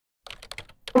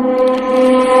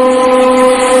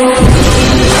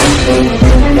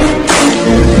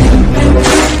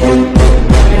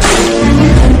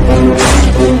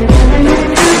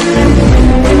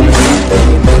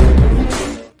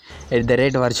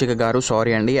వర్షిక గారు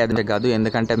సారీ అండి, అది కాదు.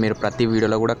 ఎందుకంటే మీరు ప్రతి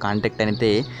వీడియోలో కూడా కాంటాక్ట్ అయితే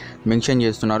మెన్షన్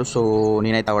చేస్తున్నారు. సో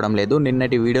నేనైతే అవ్వడం లేదు.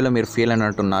 నిన్నటి వీడియోలో మీరు ఫీల్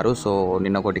అన్నట్టున్నారు. సో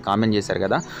నిన్న ఒకటి కామెంట్ చేశారు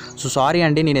కదా. సో సారీ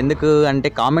అండి. నేను ఎందుకు అంటే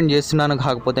కామెంట్ చేస్తున్నాను,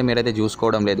 కాకపోతే మీరైతే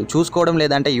చూసుకోవడం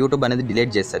లేదంటే యూట్యూబ్ అనేది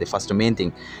డిలీట్ చేస్తుంది. ఫస్ట్ మెయిన్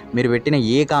థింగ్, మీరు పెట్టిన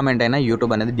ఏ కామెంట్ అయినా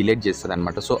యూట్యూబ్ అనేది డిలీట్ చేస్తుంది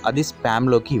అనమాట. సో అది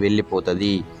స్పామ్లోకి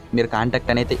వెళ్ళిపోతుంది. మీరు కాంటాక్ట్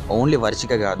అనేది ఓన్లీ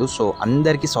వర్షిక కాదు. సో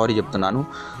అందరికీ సారీ చెప్తున్నాను.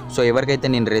 సో ఎవరికైతే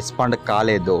నేను రెస్పాండ్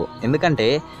కాలేదో, ఎందుకంటే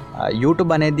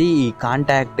యూట్యూబ్ అనేది ఈ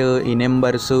కాంటాక్ట్, ఈ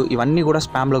నెంబర్స్ ఇవన్నీ కూడా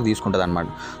స్పామ్లోకి తీసుకుంటుంది అనమాట.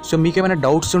 సో మీకు ఏమైనా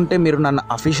డౌట్స్ ఉంటే మీరు నన్ను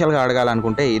అఫీషియల్గా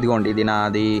అడగాలనుకుంటే ఇదిగోండి, ఇది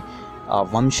నాది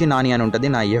వంశీ నాని అని ఉంటుంది,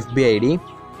 నా ఎఫ్బి ఐడి.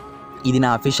 ఇది నా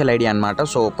అఫీషియల్ ఐడి అనమాట.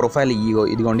 సో ప్రొఫైల్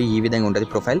ఇదిగోండి ఈ విధంగా ఉంటుంది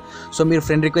ప్రొఫైల్. సో మీరు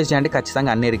ఫ్రెండ్ రిక్వెస్ట్ చేయండి,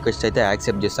 ఖచ్చితంగా అన్ని రిక్వెస్ట్ అయితే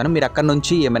యాక్సెప్ట్ చేస్తాను. మీరు అక్కడ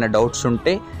నుంచి ఏమైనా డౌట్స్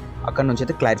ఉంటే అక్కడ నుంచి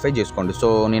అయితే క్లారిఫై చేసుకోండి. సో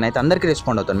నేనైతే అందరికీ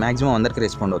రెస్పాండ్ అవుతాను, మ్యాక్సిమం అందరికీ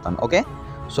రెస్పాండ్ అవుతాను.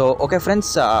 Okay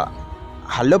friends,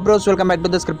 hello bros, welcome back to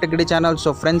the scripted channel. So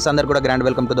friends అందరు కూడా grand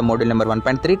welcome to the module number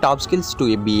 1.3 top skills to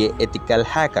BA ethical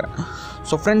hacker.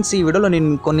 So friends, ఈ వీడియోలో నేను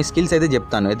కొన్ని స్కిల్స్ అయితే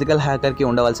చెప్తాను. ఎథికల్ హ్యాకర్కి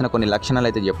ఉండవలసిన కొన్ని లక్షణాలు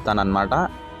అయితే చెప్తాను అనమాట.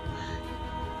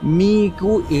 మీకు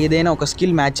ఏదైనా ఒక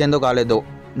స్కిల్ మ్యాచ్ అయిందో కాలేదో,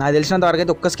 నాకు తెలిసినంత వరకు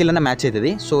అయితే ఒక్క స్కిల్ అనే మ్యాచ్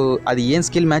అవుతుంది. సో అది ఏం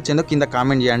స్కిల్ మ్యాచ్ అయిందో కింద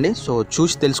కామెంట్ చేయండి. సో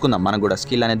చూసి తెలుసుకుందాం మనకు కూడా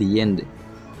స్కిల్ అనేది ఏంది.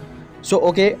 సో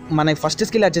ఓకే, మన ఫస్ట్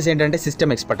స్కిల్ వచ్చేసి ఏంటంటే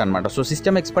సిస్టమ్ ఎక్స్పర్ట్ అనమాట. సో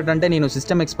సిస్టమ్ ఎక్స్పర్ట్ అంటే నేను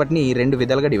సిస్టమ్ ఎక్స్పర్ట్ని 2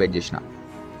 విధాలుగా డివైడ్ చేసిన.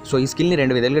 సో ఈ స్కిల్ని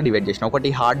 2 విధాలుగా డివైడ్ చేసిన. ఒకటి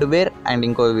హార్డ్వేర్ అండ్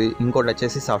ఇంకోటి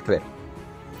వచ్చేసి సాఫ్ట్వేర్.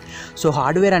 సో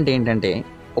హార్డ్వేర్ అంటే ఏంటంటే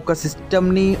ఒక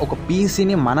సిస్టమ్ని, ఒక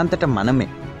పీసీని మనంతట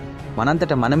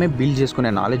మనమే బిల్డ్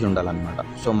చేసుకునే నాలెడ్జ్ ఉండాలన్నమాట.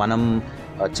 సో మనం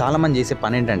చాలామంది చేసే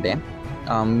పని ఏంటంటే,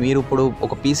 మీరు ఇప్పుడు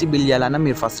ఒక పీసీ బిల్డ్ చేయాలన్నా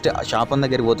మీరు ఫస్ట్ షాప్ ఓన్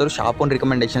దగ్గరికి పోతారు, షాప్ ఓన్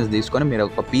రికమెండేషన్స్ తీసుకొని మీరు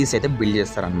ఒక పీసీ అయితే బిల్డ్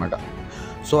చేస్తారనమాట.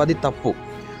 సో అది తప్పు.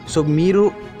 సో మీరు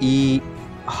ఈ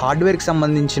హార్డ్వేర్కి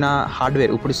సంబంధించిన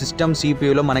ఇప్పుడు సిస్టమ్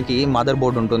CPU మనకి మదర్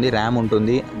బోర్డ్ ఉంటుంది, ర్యామ్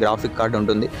ఉంటుంది, గ్రాఫిక్ కార్డ్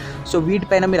ఉంటుంది. సో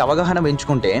వీటిపైన మీరు అవగాహన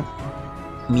పెంచుకుంటే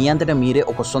మీ అంతటా మీరే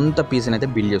ఒక సొంత పీసీని అయితే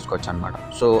బిల్డ్ చేసుకోవచ్చు అనమాట.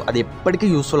 సో అది ఎప్పటికీ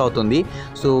యూస్ఫుల్ అవుతుంది.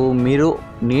 సో మీరు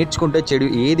నేర్చుకుంటే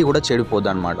ఏది కూడా చెడిపోదు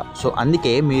అనమాట. సో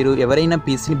అందుకే మీరు ఎవరైనా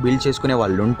పీసీని బిల్డ్ చేసుకునే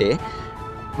వాళ్ళు ఉంటే,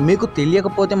 మీకు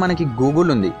తెలియకపోతే మనకి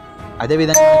గూగుల్ ఉంది,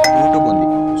 అదేవిధంగా యూట్యూబ్ ఉంది.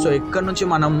 సో ఇక్కడ నుంచి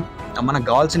మనకు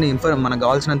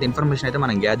కావాల్సినంత ఇన్ఫర్మేషన్ అయితే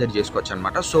మనం గ్యాదర్ చేసుకోవచ్చు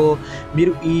అనమాట. సో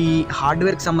మీరు ఈ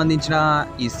హార్డ్వేర్కి సంబంధించిన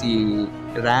ఈ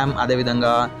ర్యామ్,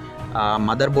 అదేవిధంగా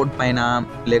మదర్ బోర్డ్ పైన,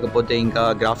 లేకపోతే ఇంకా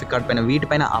గ్రాఫిక్ కార్డ్ పైన,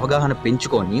 వీటిపైన అవగాహన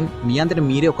పెంచుకొని మీ అంతటా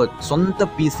మీరే ఒక సొంత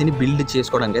పీసీని బిల్డ్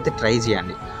చేసుకోవడానికి అయితే ట్రై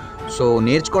చేయండి. సో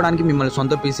నేర్చుకోవడానికి మిమ్మల్ని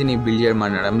సొంత పీసీని బిల్డ్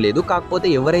చేయమనడం లేదు, కాకపోతే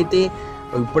ఎవరైతే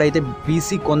ఇప్పుడైతే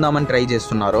పీసీ కొందామని ట్రై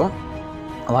చేస్తున్నారో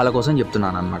వాళ్ళ కోసం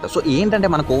చెప్తున్నాను అనమాట. సో ఏంటంటే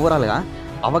మనకు ఓవరాల్గా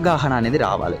అవగాహన అనేది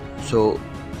రావాలి. సో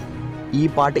ఈ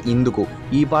పార్ట్ ఇందుకు,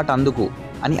 ఈ పార్ట్ అందుకు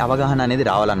అని అవగాహన అనేది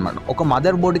రావాలన్నమాట. ఒక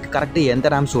మదర్ బోర్డుకి కరెక్ట్ ఎంత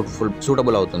ర్యామ్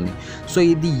సూటబుల్ అవుతుంది, సో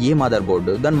ఇది ఏ మదర్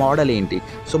బోర్డు, దాని మోడల్ ఏంటి,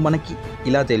 సో మనకి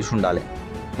ఇలా తెలిసి ఉండాలి,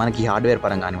 మనకి హార్డ్వేర్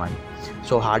పరంగా కానివ్వండి.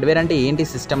 సో హార్డ్వేర్ అంటే ఏంటి,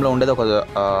 సిస్టంలో ఉండేది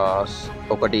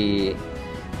ఒకటి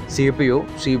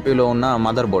సిపియులో ఉన్న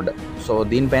మదర్ బోర్డ్. సో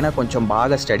దీనిపైన కొంచెం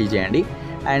బాగా స్టడీ చేయండి.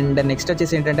 అండ్ నెక్స్ట్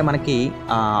వచ్చేసి ఏంటంటే మనకి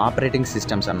ఆపరేటింగ్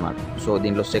సిస్టమ్స్ అనమాట. సో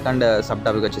దీంట్లో సెకండ్ సబ్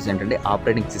టాపిక్ వచ్చేసి ఏంటంటే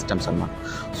ఆపరేటింగ్ సిస్టమ్స్ అనమాట.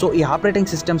 సో ఈ ఆపరేటింగ్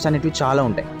సిస్టమ్స్ అనేవి చాలా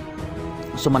ఉంటాయి.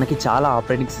 సో మనకి చాలా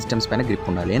ఆపరేటింగ్ సిస్టమ్స్ పైన గ్రిప్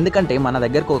ఉండాలి. ఎందుకంటే మన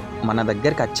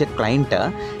దగ్గరికి వచ్చే క్లయింట్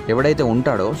ఎవడైతే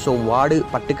ఉంటాడో, సో వాడు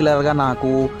పర్టికులర్గా నాకు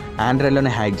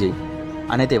ఆండ్రాయిడ్లోనే హ్యాక్ చేయి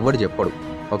అనేది ఎవడు చెప్పడు.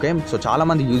 ఓకే, సో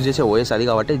చాలామంది యూజ్ చేసే ఓఎస్ అది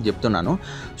కాబట్టి చెప్తున్నాను.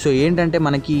 సో ఏంటంటే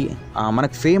మనకి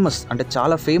ఫేమస్, అంటే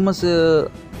చాలా ఫేమస్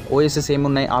ఓఎస్ఎస్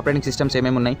ఏమున్నాయి, ఆపరేటింగ్ సిస్టమ్స్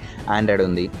ఏమేమి ఉన్నాయి, ఆండ్రాయిడ్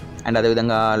ఉంది, అండ్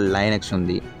అదేవిధంగా లైనక్స్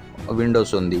ఉంది,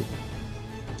 విండోస్ ఉంది,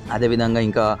 అదేవిధంగా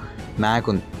ఇంకా మ్యాక్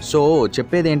ఉంది. సో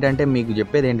మీకు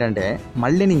చెప్పేది ఏంటంటే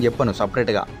మళ్ళీ నేను చెప్పను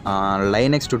సపరేట్గా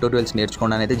లైనక్స్ ట్యూటోరియల్స్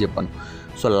నేర్చుకోండి అని అయితే చెప్పను.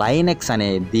 సో లైనక్స్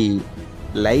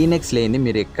లేనిది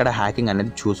మీరు ఎక్కడ హ్యాకింగ్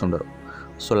అనేది చూసుండరు.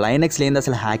 సో లైనక్స్ లేనిది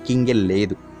అసలు హ్యాకింగే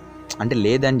లేదు, అంటే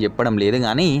లేదని చెప్పడం లేదు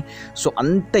కానీ, సో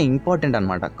అంత ఇంపార్టెంట్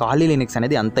అనమాట. ఖాళీ లినక్స్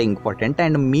అనేది అంత ఇంపార్టెంట్.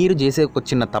 అండ్ మీరు చేసే ఒక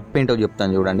చిన్న తప్పేంటో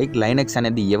చెప్తాను చూడండి. లైనక్స్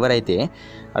అనేది ఎవరైతే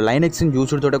లైనక్స్ని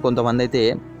చూసుడుతోటే కొంతమంది అయితే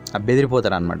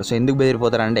బెదిరిపోతారు అనమాట. సో ఎందుకు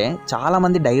బెదిరిపోతారంటే,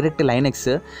 చాలామంది డైరెక్ట్ లైనక్స్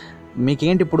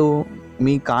మీకేంటి, ఇప్పుడు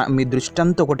మీ దృష్టి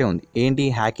అంతా ఒకటే ఉంది, ఏంటి,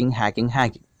 హ్యాకింగ్.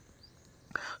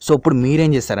 సో ఇప్పుడు మీరేం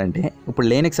చేస్తారంటే, ఇప్పుడు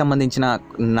లైనక్స్ సంబంధించిన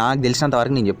నాకు తెలిసినంత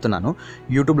వరకు నేను చెప్తున్నాను,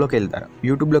 యూట్యూబ్లోకి వెళ్తారు.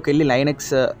 యూట్యూబ్లోకి వెళ్ళి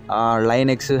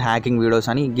లైనక్స్ హ్యాకింగ్ వీడియోస్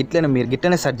అని మీరు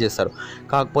గిట్లనే సెర్చ్ చేస్తారు.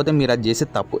 కాకపోతే మీరు అది చేసే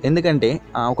తప్పు. ఎందుకంటే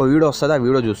ఒక వీడియో వస్తుంది, ఆ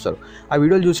వీడియో చూస్తారు. ఆ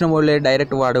వీడియోలు చూసిన వాళ్ళే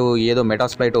డైరెక్ట్ వాడు ఏదో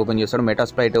మెటాస్ప్లైట్ ఓపెన్ చేస్తాడు.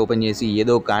 మెటాస్ప్లైట్ ఓపెన్ చేసి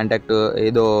ఏదో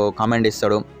ఏదో కామెంట్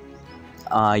ఇస్తాడు,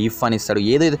 ఇఫ్ అని ఇస్తాడు,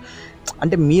 ఏదో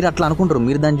అంటే మీరు అట్లా అనుకుంటారు.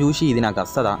 మీరు దాన్ని చూసి ఇది నాకు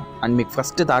వస్తుందా అని మీకు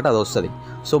ఫస్ట్ థాట్ అది వస్తుంది.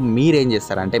 సో మీరేం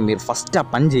చేస్తారంటే, మీరు ఫస్ట్ ఆ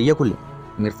పని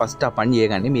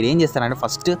చేయకండి. మీరు ఏం చేస్తారంటే,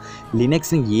 ఫస్ట్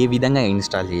లినక్స్ని ఏ విధంగా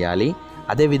ఇన్స్టాల్ చేయాలి,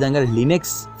 అదేవిధంగా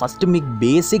లినక్స్ ఫస్ట్ మీకు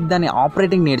బేసిక్ దాని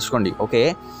ఆపరేటింగ్ నేర్చుకోండి. ఓకే,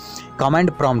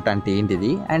 కమాండ్ ప్రాంప్ట్ అంటే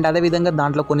ఏంటిది, అండ్ అదేవిధంగా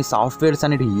దాంట్లో కొన్ని సాఫ్ట్వేర్స్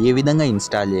అనేవి ఏ విధంగా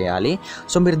ఇన్స్టాల్ చేయాలి.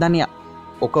 సో మీరు దాన్ని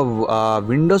ఒక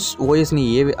విండోస్ ఓఎస్ని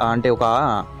ఒక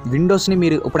విండోస్ని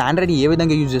మీరు ఇప్పుడు ఆండ్రాయిడ్ ఏ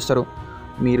విధంగా యూజ్ చేస్తారు,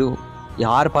 మీరు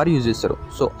ఆర్పార్ యూజ్ చేస్తారు.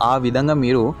 సో ఆ విధంగా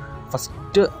మీరు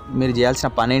ఫస్ట్ మీరు చేయాల్సిన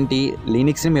పని ఏంటి,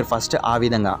 లినక్స్ని మీరు ఫస్ట్ ఆ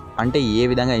విధంగా అంటే ఏ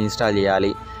విధంగా ఇన్స్టాల్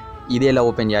చేయాలి, ఇది ఎలా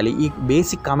ఓపెన్ చేయాలి, ఈ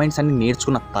బేసిక్ కామెంట్స్ అన్ని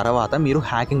నేర్చుకున్న తర్వాత మీరు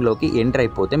హ్యాకింగ్లోకి ఎంటర్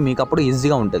అయిపోతే మీకు అప్పుడు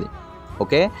ఈజీగా ఉంటుంది.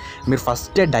 ఓకే, మీరు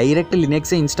ఫస్ట్ డైరెక్ట్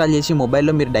లినక్స్ ఇన్స్టాల్ చేసి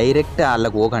మొబైల్లో మీరు డైరెక్ట్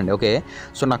వాళ్ళకి పోకండి. ఓకే,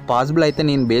 సో నాకు పాసిబుల్ అయితే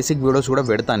నేను బేసిక్ వీడియోస్ కూడా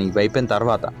పెడతాను ఇవి అయిపోయిన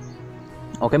తర్వాత.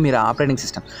 ఓకే, మీరు ఆపరేటింగ్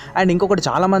సిస్టమ్ అండ్ ఇంకొకటి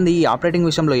చాలామంది ఈ ఆపరేటింగ్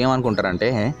విషయంలో ఏమనుకుంటారంటే,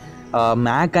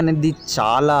 మ్యాక్ అనేది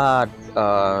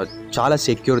చాలా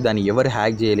సెక్యూర్, దాన్ని ఎవరు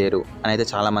హ్యాక్ చేయలేరు అని అయితే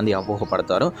చాలామంది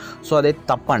అపోహపడతారు. సో అదే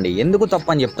తప్పండి. ఎందుకు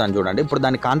తప్పని చెప్తాను చూడండి. ఇప్పుడు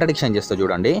దాన్ని కాంట్రడిక్షన్ చేస్తా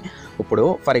చూడండి. ఇప్పుడు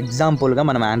ఫర్ ఎగ్జాంపుల్గా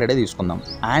మనం ఆండ్రాయిడ్ తీసుకుందాం.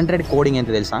 ఆండ్రాయిడ్ కోడింగ్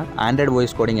ఎంత తెలుసా, ఆండ్రాయిడ్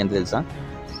వాయిస్ కోడింగ్ ఎంత తెలుసా,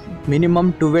 minimum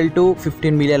 12 to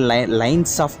 15 million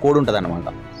lines of code ఉంటుంది అనమాట.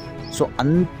 సో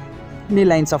అన్ని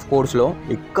లైన్స్ ఆఫ్ కోడ్స్లో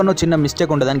ఎక్కడో చిన్న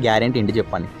మిస్టేక్ ఉంటుందని గ్యారెంటీ ఏంటి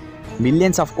చెప్పండి.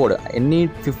 Millions of code,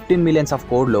 15 millions of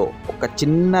కోడ్లో ఒక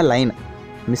చిన్న లైన్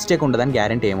మిస్టేక్ ఉంటుందని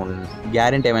గ్యారెంటీ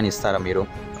ఏమైనా ఇస్తారా మీరు?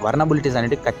 వర్నబిలిటీస్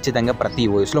అనేవి ఖచ్చితంగా ప్రతి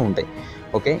వాయిస్లో ఉంటాయి.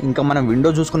 ఓకే, ఇంకా మనం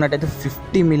విండోస్ చూసుకున్నట్టయితే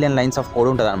 50 మిలియన్ లైన్స్ ఆఫ్ కోడ్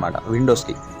ఉంటుంది అనమాట.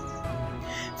 విండోస్కి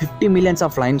 50 మిలియన్స్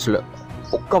ఆఫ్ లైన్స్లో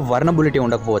ఒక్క వర్నబిలిటీ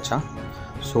ఉండకపోవచ్చా?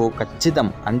 సో ఖచ్చితం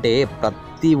అంటే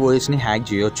ప్రతి వాయిస్ని హ్యాక్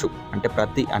చేయొచ్చు.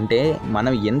 అంటే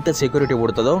మనం ఎంత సెక్యూరిటీ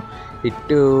పుడుతుందో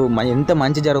ఎంత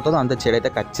మంచి జరుగుతుందో అంత చెడైతే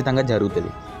ఖచ్చితంగా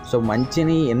జరుగుతుంది. సో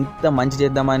మంచిని ఎంత మంచి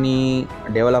చేద్దామని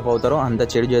డెవలప్ అవుతారో అంత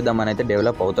చెడు చేద్దామని అయితే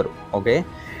డెవలప్ అవుతారు. ఓకే,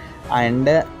 అండ్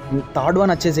సెకండ్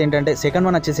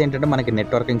వన్ వచ్చేసి ఏంటంటే మనకి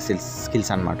నెట్వర్కింగ్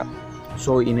స్కిల్స్ అనమాట.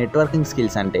 సో ఈ నెట్వర్కింగ్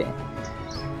స్కిల్స్ అంటే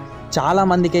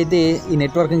చాలామందికి అయితే ఈ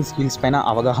నెట్వర్కింగ్ స్కిల్స్ పైన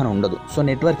అవగాహన ఉండదు. సో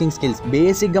నెట్వర్కింగ్ స్కిల్స్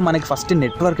బేసిక్గా మనకి ఫస్ట్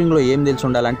నెట్వర్కింగ్లో ఏం తెలిసి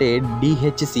ఉండాలంటే,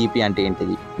 DHCP అంటే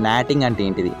ఏంటిది, నాటింగ్ అంటే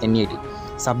ఏంటిది, NAT,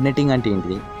 సబ్నెటింగ్ అంటే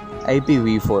ఏంటిది,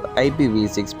 IPv4,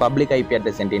 IPv6, public IP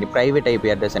address అంటే ఏంటి, ప్రైవేట్ IP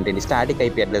అడ్రస్ అంటే ఏంటి, స్టాటిక్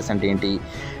IP అడ్రస్ అంటే ఏంటి,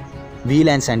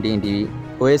 VLANs అంటే ఏంటివి,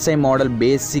 OSI మోడల్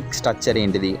బేసిక్ స్ట్రక్చర్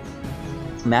ఏంటిది,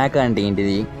 మ్యాక్ అంటే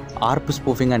ఏంటిది, ARP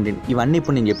స్పూఫింగ్ అంటే ఇవన్నీ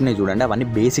ఇప్పుడు నేను చెప్పినవి చూడండి. అవన్నీ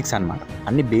బేసిక్స్ అనమాట,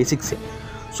 అన్ని బేసిక్సే.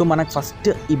 సో మనకు ఫస్ట్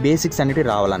ఈ బేసిక్స్ అనేవి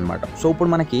రావాలన్నమాట. సో ఇప్పుడు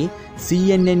మనకి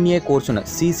CCNA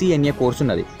కోర్స్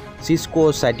ఉన్నది, సిస్కో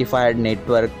సర్టిఫైడ్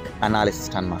నెట్వర్క్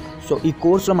అనాలిసిస్ట్ అనమాట. సో ఈ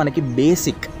కోర్సులో మనకి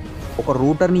బేసిక్ ఒక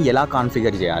రూటర్ని ఎలా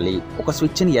కాన్ఫిగర్ చేయాలి, ఒక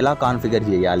స్విచ్ని ఎలా కాన్ఫిగర్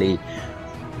చేయాలి,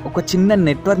 ఒక చిన్న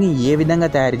నెట్వర్క్ని ఏ విధంగా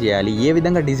తయారు చేయాలి, ఏ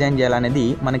విధంగా డిజైన్ చేయాలనేది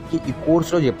మనకి ఈ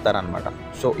కోర్సులో చెప్తారనమాట.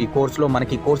 సో ఈ కోర్సులో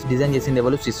మనకి కోర్స్ డిజైన్ చేసింది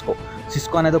ఎవరు,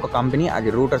 సిస్కో అనేది ఒక కంపెనీ,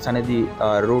 అది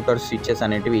రూటర్స్ స్విచెస్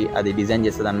అనేటివి అది డిజైన్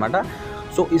చేస్తుంది అనమాట.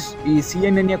 సో ఈ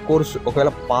CCNA కోర్స్ ఒకవేళ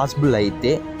పాసిబుల్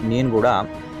అయితే నేను కూడా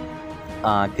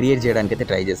క్రియేట్ చేయడానికి అయితే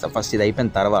ట్రై చేస్తాను ఫస్ట్ ఇది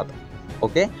అయిపోయిన తర్వాత.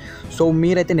 ఓకే, సో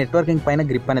మీరైతే నెట్వర్కింగ్ పైన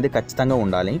గ్రిప్ అనేది ఖచ్చితంగా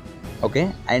ఉండాలి. ఓకే,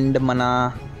 అండ్ మన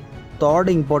థర్డ్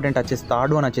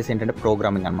వన్ వచ్చేసి ఏంటంటే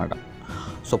ప్రోగ్రామింగ్ అనమాట.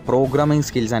 సో ప్రోగ్రామింగ్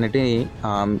స్కిల్స్ అనేవి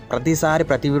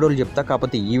ప్రతి వీడియోలో చెప్తా,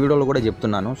 కాకపోతే ఈ వీడియోలో కూడా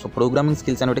చెప్తున్నాను. సో ప్రోగ్రామింగ్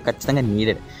స్కిల్స్ అనేవి ఖచ్చితంగా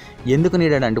ఎందుకు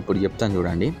నీడెడ్ అంటే ఇప్పుడు చెప్తాను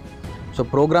చూడండి. So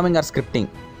programming are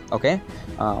scripting. Okay,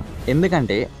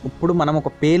 ఎందుకంటే ఇప్పుడు మనం ఒక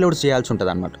పేలోడ్స్ చేయాల్సి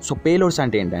ఉంటుంది అనమాట. సో పేలోడ్స్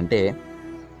అంటే ఏంటంటే,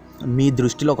 మీ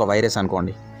దృష్టిలో ఒక వైరస్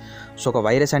అనుకోండి. సో ఒక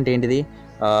వైరస్ అంటే ఏంటిది,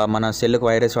 మన సెల్కి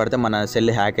వైరస్ వాడితే మన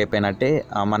సెల్ హ్యాక్ అయిపోయినట్టే,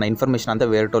 మన ఇన్ఫర్మేషన్ అంతా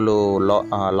వేరేటోళ్ళు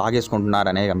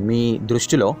లాగేసుకుంటున్నారనే మీ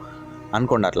దృష్టిలో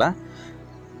అనుకోండి. అట్లా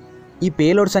ఈ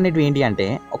పేలోడ్స్ అనేటివి ఏంటి అంటే,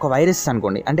 ఒక వైరస్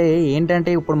అనుకోండి. అంటే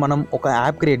ఏంటంటే ఇప్పుడు మనం ఒక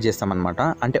యాప్ క్రియేట్ చేస్తామన్నమాట.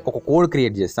 అంటే ఒక కోడ్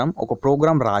క్రియేట్ చేస్తాం, ఒక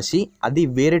ప్రోగ్రామ్ రాసి అది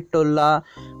వేరేటోళ్ళ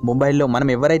మొబైల్లో మనం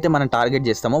ఎవరైతే మనం టార్గెట్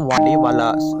చేస్తామో వాళ్ళ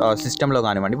సిస్టంలో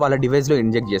కానివ్వండి, వాళ్ళ డివైస్లో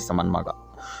ఇంజెక్ట్ చేస్తాం అనమాట.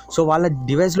 సో వాళ్ళ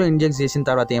డివైస్లో ఇంజెక్ట్ చేసిన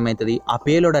తర్వాత ఏమవుతుంది, ఆ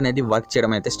పేలోడ్ అనేది వర్క్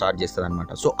చేయడం అయితే స్టార్ట్ చేస్తుంది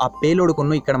అనమాట. సో ఆ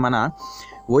పేలోడ్కున్న ఇక్కడ మన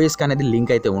ఓఎస్కి అనేది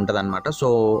లింక్ అయితే ఉంటుంది అనమాట. సో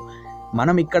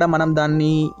మనం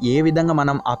దాన్ని ఏ విధంగా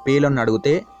మనం ఆ పేలోడ్ని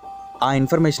అడిగితే ఆ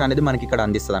ఇన్ఫర్మేషన్ అనేది మనకి ఇక్కడ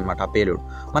అందిస్తుంది అనమాట. ఆ పేలోడ్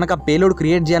మనకు ఆ పేలోడ్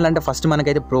క్రియేట్ చేయాలంటే ఫస్ట్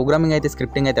మనకైతే ప్రోగ్రామింగ్ అయితే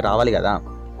స్క్రిప్టింగ్ అయితే రావాలి కదా.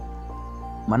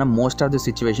 మనం most of the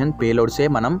situation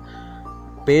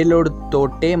payload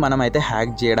తోటే మనం అయితే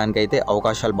హ్యాక్ చేయడానికి అయితే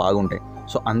అవకాశాలు బాగుంటాయి.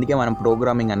 సో అందుకే మనం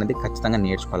ప్రోగ్రామింగ్ అనేది ఖచ్చితంగా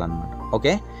నేర్చుకోవాలన్నమాట.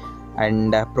 ఓకే,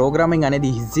 అండ్ ప్రోగ్రామింగ్ అనేది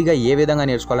ఈజీగా ఏ విధంగా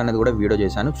నేర్చుకోవాలనేది కూడా వీడియో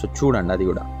చేశాను. సో చూడండి అది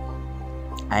కూడా.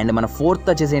 అండ్ మన ఫోర్త్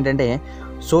వచ్చేసి ఏంటంటే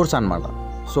సోర్స్ అనమాట.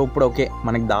 సో ఇప్పుడు ఓకే,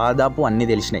 మనకి దాదాపు అన్నీ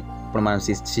తెలిసినాయి. ఇప్పుడు మనం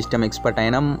సిస్టమ్ ఎక్స్పర్ట్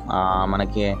అయినాం,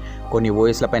 మనకి కొన్ని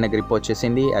ఓఎస్ల పైన గ్రిప్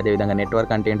వచ్చేసింది, అదేవిధంగా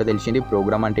నెట్వర్క్ అంటే ఏంటో తెలిసింది,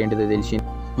 ప్రోగ్రామ్ అంటే ఏంటో తెలిసింది.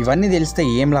 ఇవన్నీ తెలిస్తే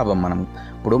ఏం లాభం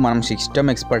ఇప్పుడు మనం సిస్టమ్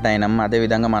ఎక్స్పర్ట్ అయినాం,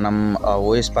 అదేవిధంగా మనం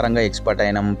ఓఎస్ పరంగా ఎక్స్పర్ట్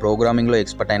అయినాం, ప్రోగ్రామింగ్లో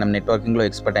ఎక్స్పర్ట్ అయినాం, నెట్వర్కింగ్లో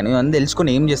ఎక్స్పర్ట్ అయినాం. ఇవన్నీ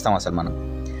తెలుసుకొని ఏం చేస్తాం అసలు మనం?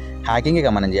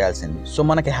 హ్యాకింగ్గా మనం చేయాల్సింది. సో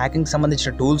మనకి హ్యాకింగ్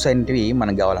సంబంధించిన టూల్స్ అనేవి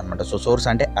మనకు కావాలన్నమాట. సో సోర్స్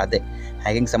అంటే అదే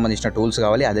హ్యాకింగ్ సంబంధించిన టూల్స్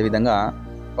కావాలి, అదేవిధంగా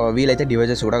వీలైతే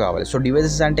డివైజెస్ కూడా కావాలి. సో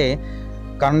డివైజెస్ అంటే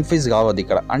కన్ఫ్యూజ్ కావద్దు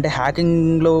ఇక్కడ. అంటే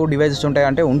హ్యాకింగ్లో డివైజెస్ ఉంటాయి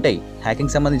అంటే ఉంటాయి,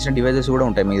 హ్యాకింగ్ సంబంధించిన డివైజెస్ కూడా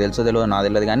ఉంటాయి. మీకు తెలుసో తెలియదు, నాకు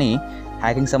తెలియదు, కానీ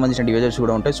హ్యాకింగ్ సంబంధించిన డివైజెస్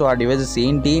కూడా ఉంటాయి. సో ఆ డివైజెస్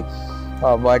ఏంటి,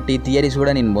 వాటి థియరీస్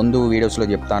కూడా నేను ముందు వీడియోస్లో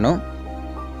చెప్తాను.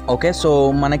 ఓకే, సో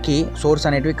మనకి సోర్స్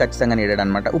అనేటివి ఖచ్చితంగా నీడెడ్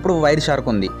అనమాట. ఇప్పుడు వైర్ షార్క్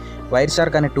ఉంది. వైర్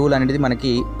షార్క్ అనే టూల్ అనేది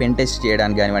మనకి పెన్ టెస్ట్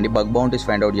చేయడానికి కానివ్వండి, బగ్ బౌంటీస్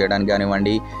ఫైండ్ అవుట్ చేయడానికి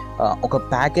కానివ్వండి, ఒక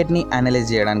ప్యాకెట్ని అనలైజ్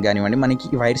చేయడానికి కానివ్వండి, మనకి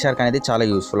ఈ వైర్ షార్క్ అనేది చాలా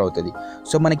యూస్ఫుల్ అవుతుంది.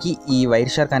 సో మనకి ఈ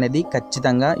వైర్ షార్క్ అనేది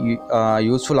ఖచ్చితంగా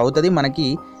యూస్ఫుల్ అవుతుంది. మనకి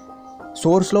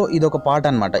సోర్స్లో ఇదొక పార్ట్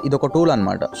అనమాట, ఇదొక టూల్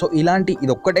అనమాట. సో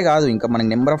ఇది ఒక్కటే కాదు, ఇంకా మనకి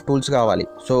నెంబర్ ఆఫ్ టూల్స్ కావాలి.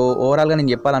 సో ఓవరాల్గా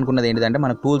నేను చెప్పాలనుకున్నది ఏంటంటే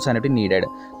మనకు టూల్స్ అనేవి నీడెడ్.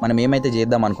 మనం ఏమైతే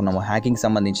చేద్దాం అనుకున్నామో హ్యాకింగ్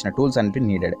సంబంధించిన టూల్స్ అనేవి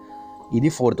నీడెడ్. ఇది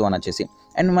ఫోర్త్ వన్ వచ్చేసి.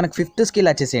 అండ్ మనకి ఫిఫ్త్ స్కిల్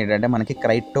వచ్చేసి ఏంటంటే మనకి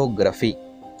క్రైప్టోగ్రఫీ.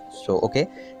 సో ఓకే,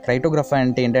 క్రైప్టోగ్రఫీ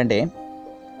అంటే ఏంటంటే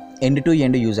ఎండ్ టు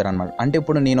ఎండ్ యూజర్ అనమాట. అంటే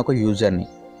ఇప్పుడు నేను ఒక యూజర్ని,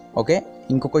 ఓకే,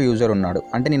 ఇంకొక యూజర్ ఉన్నాడు,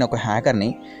 అంటే నేను ఒక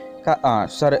హ్యాకర్ని.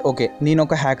 సరే ఓకే, నేను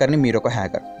ఒక హ్యాకర్ని, మీరు ఒక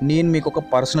హ్యాకర్. నేను మీకు ఒక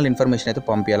పర్సనల్ ఇన్ఫర్మేషన్ అయితే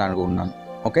పంపించాలనుకుంటున్నాను.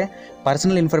 ఓకే,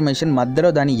 పర్సనల్ ఇన్ఫర్మేషన్ మధ్యలో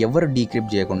దాన్ని ఎవరు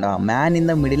డీక్రిప్ట్ చేయకుండా, man in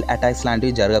the middle attacks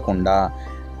లాంటివి జరగకుండా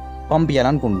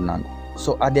పంపించాలనుకుంటున్నాను.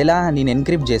 సో అది ఎలా, నేను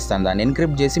ఎన్క్రిప్ట్ చేస్తాను, దాన్ని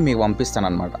ఎన్క్రిప్ట్ చేసి మీకు పంపిస్తాను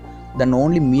అనమాట. దాన్ని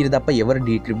ఓన్లీ మీరు తప్ప ఎవరు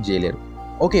డీక్రిప్ట్ చేయలేరు.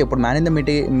 ఓకే, ఇప్పుడు man in the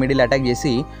middle attack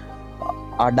చేసి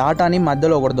ఆ డాటాని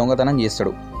మధ్యలో ఒకటి దొంగతనం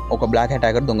చేస్తాడు, ఒక బ్లాక్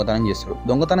అటాకర్ దొంగతనం చేస్తాడు.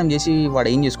 దొంగతనం చేసి వాడు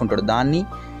ఏం చేసుకుంటాడు, దాన్ని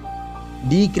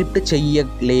డీక్రిప్ట్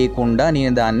చెయ్యలేకుండా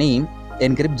నేను దాన్ని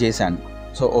ఎన్క్రిప్ట్ చేశాను.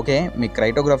 సో ఓకే, మీకు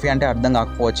క్రైప్టోగ్రఫీ అంటే అర్థం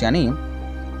కాకపోవచ్చు, కానీ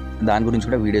దాని గురించి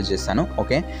కూడా వీడియోస్ చేస్తాను.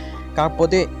 ఓకే,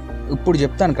 కాకపోతే ఇప్పుడు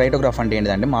చెప్తాను క్రైప్టోగ్రఫీ అంటే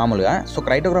ఏంటంటే మామూలుగా. సో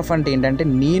క్రైప్టోగ్రఫీ అంటే ఏంటంటే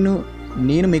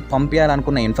నేను మీకు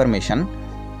పంపించాలనుకున్న ఇన్ఫర్మేషన్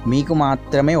మీకు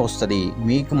మాత్రమే వస్తుంది,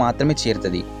 మీకు మాత్రమే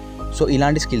చేరుతుంది. సో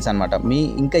ఇలాంటి స్కిల్స్ అనమాట.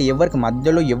 ఇంకా ఎవరికి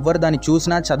మధ్యలో ఎవరు దాన్ని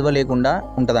చూసినా చదవలేకుండా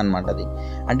ఉంటుంది అనమాట. అది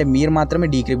అంటే మీరు మాత్రమే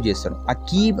డీక్రిప్ట్ చేస్తారు. ఆ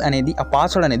కీ అనేది, ఆ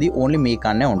పాస్వర్డ్ అనేది ఓన్లీ మీ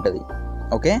కాన్నే ఉంటుంది.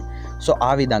 ఓకే, సో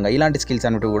ఆ విధంగా ఇలాంటి స్కిల్స్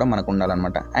అనేవి కూడా మనకు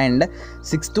ఉండాలన్నమాట. అండ్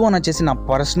సిక్స్త్ వన్ వచ్చేసి నా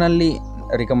పర్సనల్లీ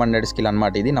రికమెండెడ్ స్కిల్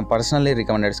అనమాట. ఇది నా పర్సనల్లీ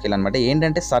రికమెండెడ్ స్కిల్ అనమాట.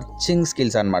 ఏంటంటే సర్చింగ్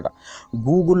స్కిల్స్ అనమాట.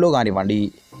 గూగుల్లో కానివ్వండి,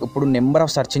 ఇప్పుడు నెంబర్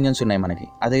ఆఫ్ సర్చ్ ఇంజన్స్ ఉన్నాయి మనకి,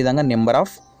 అదేవిధంగా నెంబర్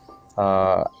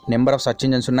ఆఫ్ సర్చ్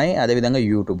ఇంజన్స్ ఉన్నాయి, అదేవిధంగా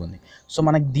యూట్యూబ్ ఉంది. సో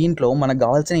మనకు దీంట్లో మనకు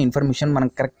కావాల్సిన ఇన్ఫర్మేషన్ మనం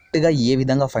కరెక్ట్గా ఏ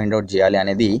విధంగా ఫైండ్ అవుట్ చేయాలి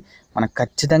అనేది మనకు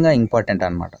ఖచ్చితంగా ఇంపార్టెంట్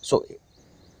అనమాట. సో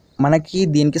మనకి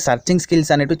దీనికి సర్చింగ్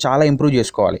స్కిల్స్ అనేవి చాలా ఇంప్రూవ్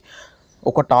చేసుకోవాలి.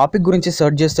 ఒక టాపిక్ గురించి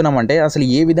సెర్చ్ చేస్తున్నామంటే అసలు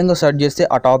ఏ విధంగా సెర్చ్ చేస్తే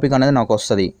ఆ టాపిక్ అనేది నాకు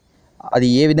వస్తుంది, అది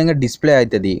ఏ విధంగా డిస్ప్లే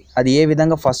అవుతుంది, అది ఏ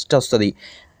విధంగా ఫస్ట్ వస్తుంది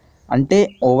అంటే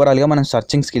ఓవరాల్గా మనం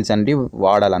సర్చింగ్ స్కిల్స్ అనేవి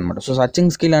వాడాలన్నమాట. సో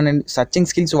సర్చింగ్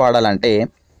స్కిల్స్ వాడాలంటే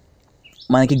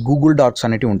మనకి గూగుల్ డాక్స్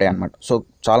అనేవి ఉంటాయి అన్నమాట. సో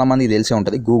చాలామందికి తెలిసే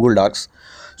ఉంటుంది గూగుల్ డాక్స్.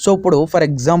 సో ఇప్పుడు ఫర్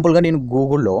ఎగ్జాంపుల్గా నేను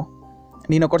గూగుల్లో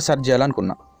ఒకటి సెర్చ్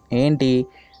చేయాలనుకున్నా. ఏంటి,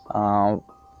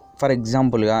 ఫర్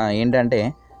ఎగ్జాంపుల్గా ఏంటంటే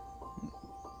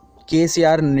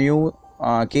కేసీఆర్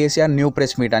న్యూ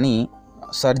ప్రెస్ మీట్ అని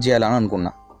సెర్చ్ చేయాలని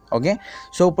అనుకున్నా. ఓకే,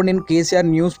 సో ఇప్పుడు నేను కేసీఆర్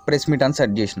న్యూస్ ప్రెస్ మీట్ అని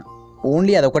సెర్చ్ చేసిన.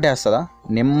 ఓన్లీ అదొకటే వస్తుందా?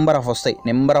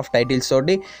 నెంబర్ ఆఫ్ టైటిల్స్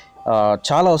తోటి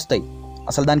చాలా వస్తాయి.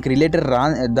 అసలు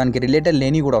దానికి రిలేటెడ్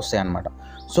లేని కూడా వస్తాయి అన్నమాట.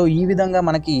 సో ఈ విధంగా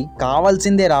మనకి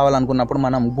కావాల్సిందే రావాలనుకున్నప్పుడు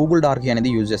మనం గూగుల్ డార్క్ అనేది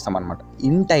యూజ్ చేస్తాం అనమాట.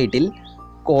 ఇన్ టైటిల్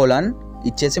కోలన్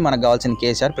ఇచ్చేసి మనకు కావాల్సిన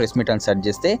కేసీఆర్ ప్రెస్ మీట్ అని సెర్చ్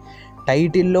చేస్తే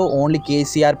టైటిల్లో ఓన్లీ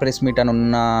కేసీఆర్ ప్రెస్ మీట్ అని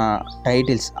ఉన్న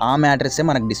టైటిల్స్, ఆ మ్యాటర్సే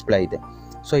మనకు డిస్ప్లే అవుతాయి.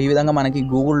 సో ఈ విధంగా మనకి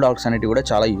గూగుల్ డాక్స్ అనేవి కూడా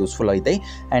చాలా యూస్ఫుల్ అవుతాయి.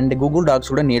 అండ్ గూగుల్ డాక్స్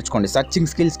కూడా నేర్చుకోండి. సర్చింగ్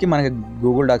స్కిల్స్కి మనకి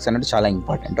గూగుల్ డాక్స్ అనేవి చాలా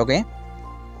important. Okay,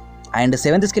 and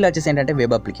seventh skill వచ్చేసి ఏంటంటే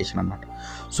వెబ్ అప్లికేషన్ అనమాట.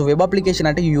 సో వెబ్ అప్లికేషన్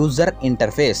అంటే యూజర్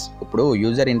ఇంటర్ఫేస్. ఇప్పుడు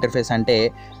యూజర్ ఇంటర్ఫేస్ అంటే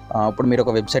ఇప్పుడు మీరు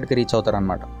ఒక వెబ్సైట్కి రీచ్ అవుతారు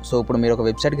అనమాట. సో ఇప్పుడు మీరు ఒక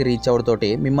వెబ్సైట్కి రీచ్ అవ్వడంతోటి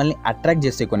మిమ్మల్ని అట్రాక్ట్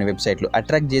చేస్తాయి కొన్ని వెబ్సైట్లు.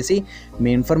 అట్రాక్ట్ చేసి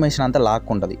మీ ఇన్ఫర్మేషన్ అంతా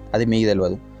లాక్కుంటుంది, అది మీకు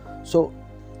తెలియదు. సో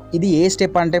ఇది ఏ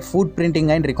స్టెప్ అంటే ఫుడ్ ప్రింటింగ్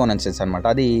అండ్ రికగ్నైజెన్స్ అనమాట.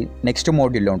 అది నెక్స్ట్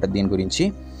మోడ్యూల్లో ఉంటుంది దీని గురించి.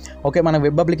 ఓకే, మన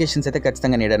వెబ్ అప్లికేషన్స్ అయితే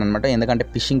ఖచ్చితంగా నీడెడ్ అనమాట. ఎందుకంటే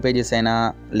ఫిషింగ్ పేజెస్ అయినా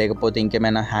లేకపోతే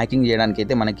ఇంకేమైనా హ్యాకింగ్ చేయడానికి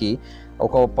అయితే మనకి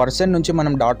ఒక పర్సన్ నుంచి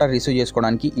మనం డాటా రిసీవ్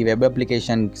చేసుకోవడానికి ఈ వెబ్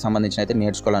అప్లికేషన్కి సంబంధించిన అయితే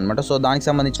నేర్చుకోవాలన్నమాట. సో దానికి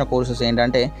సంబంధించిన కోర్సెస్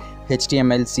ఏంటంటే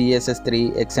HTML, CSS3,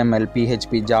 XML,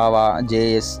 PHP,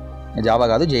 Java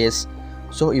కాదు JS.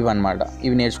 సో ఇవన్నమాట,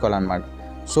 ఇవి నేర్చుకోవాలన్నమాట.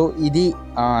 సో ఇది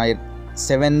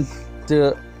 7th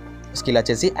స్కిల్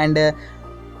వచ్చేసి. అండ్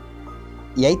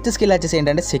 8th స్కిల్ వచ్చేసి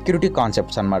ఏంటంటే సెక్యూరిటీ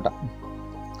కాన్సెప్ట్స్ అనమాట.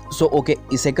 సో ఓకే,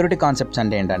 ఈ సెక్యూరిటీ కాన్సెప్ట్స్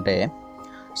అంటే ఏంటంటే,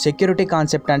 సెక్యూరిటీ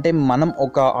కాన్సెప్ట్ అంటే మనం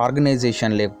ఒక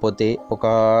ఆర్గనైజేషన్ లేకపోతే ఒక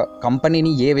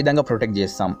కంపెనీని ఏ విధంగా ప్రొటెక్ట్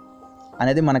చేస్తాం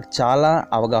అనేది మనకు చాలా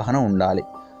అవగాహన ఉండాలి.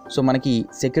 సో మనకి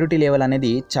సెక్యూరిటీ లెవెల్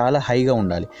అనేది చాలా హైగా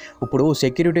ఉండాలి. ఇప్పుడు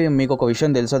సెక్యూరిటీ మీకు ఒక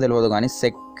విషయం తెలుసో తెలియదు కానీ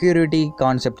సెక్యూరిటీ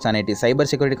కాన్సెప్ట్స్ అనేవి, సైబర్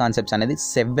సెక్యూరిటీ కాన్సెప్ట్స్ అనేది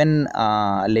 7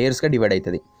 లేయర్స్గా డివైడ్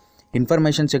అవుతుంది.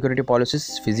 Information security policies,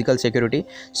 physical security,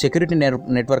 security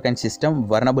network and system,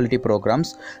 vulnerability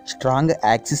programmes, strong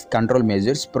access control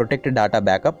measures, protect data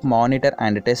backup, monitor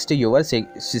and test your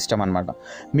system అనమాట.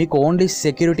 మీకు ఓన్లీ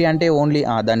సెక్యూరిటీ అంటే only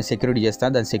దాన్ని security చేస్తా,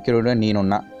 దాని security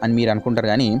నేనున్నా అని మీరు అనుకుంటారు.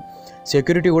 కానీ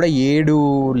సెక్యూరిటీ కూడా 7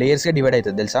 లేయర్స్గా డివైడ్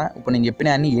అవుతుంది తెలుసా. ఇప్పుడు నేను చెప్పిన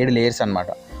అన్ని 7 లేయర్స్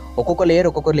అనమాట. ఒక్కొక్క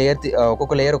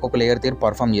లేయర్ తీరు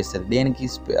పర్ఫామ్ చేస్తుంది.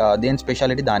 దేని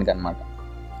స్పెషాలిటీ దానికి అనమాట.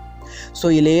 సో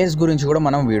ఈ లేయర్స్ గురించి కూడా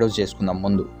మనం వీడియోస్ చేసుకుందాం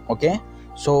ముందు. Okay,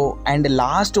 so and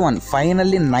last one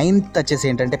finally 9th వచ్చేసి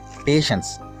ఏంటంటే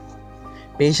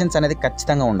పేషెన్స్ అనేది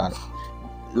ఖచ్చితంగా ఉండాలి.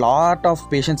 లాట్ ఆఫ్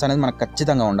పేషెన్స్ అనేది మనకు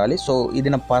ఖచ్చితంగా ఉండాలి. సో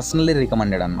ఇది నా పర్సనల్లీ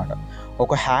రికమెండెడ్ అనమాట.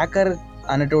 ఒక హ్యాకర్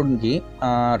అనేటోడికి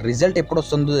రిజల్ట్ ఎప్పుడు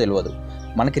వస్తుందో తెలియదు.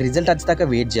 మనకి రిజల్ట్ వచ్చేదాకా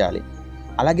వెయిట్ చేయాలి.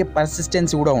 అలాగే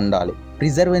పర్సిస్టెన్సీ కూడా ఉండాలి,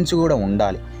 ప్రిజర్వెన్స్ కూడా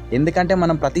ఉండాలి. ఎందుకంటే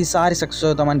మనం ప్రతిసారి సక్సెస్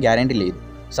అవుతామని గ్యారంటీ లేదు.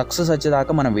 సక్సెస్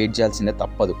వచ్చేదాకా మనం వెయిట్ చేయాల్సిందే,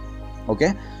 తప్పదు. ఓకే,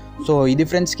 సో ఇది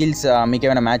ఫ్రెండ్స్ స్కిల్స్. మీకు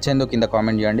ఏమైనా మ్యాచ్ అయిందో కింద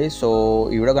కామెంట్ చేయండి. సో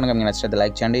ఈ వీడియో కనుక మీకు నచ్చితే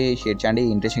లైక్ చేయండి, షేర్ చేయండి.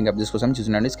 ఇంట్రెస్టింగ్ అప్డేట్స్ కోసం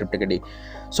చూడండి స్క్రిప్ట్ కట్టి.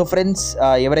 సో ఫ్రెండ్స్,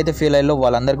 ఎవరైతే ఫీల్ అయ్యారో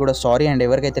వాళ్ళందరూ కూడా సారీ, అండ్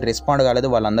ఎవరికైతే రెస్పాండ్ కాలేదో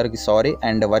వాళ్ళందరికీ సారీ,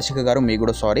 అండ్ వర్షిక గారు మీకు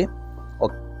కూడా సారీ.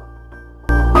 ఓకే.